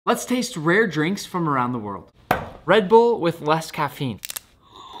Let's taste rare drinks from around the world. Red Bull with less caffeine.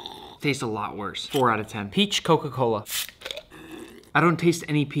 Tastes a lot worse. 4 out of 10. Peach Coca-Cola. I don't taste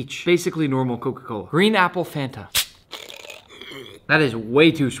any peach. Basically normal Coca-Cola. Green apple Fanta. That is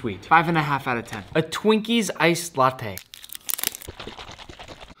way too sweet. 5.5 out of 10. A Twinkies iced latte.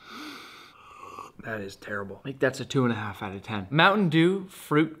 That is terrible. I think that's a 2.5 out of 10. Mountain Dew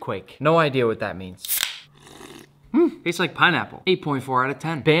Fruit Quake. No idea what that means. Tastes like pineapple. 8.4 out of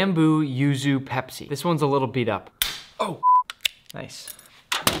 10. Bamboo Yuzu Pepsi. This one's a little beat up. Oh, nice.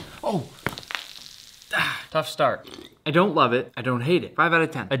 Oh, tough start. I don't love it. I don't hate it. 5 out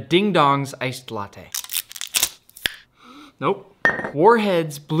of 10. A Ding Dong's iced latte. Nope.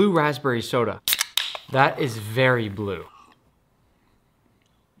 Warhead's blue raspberry soda. That is very blue.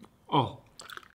 Oh.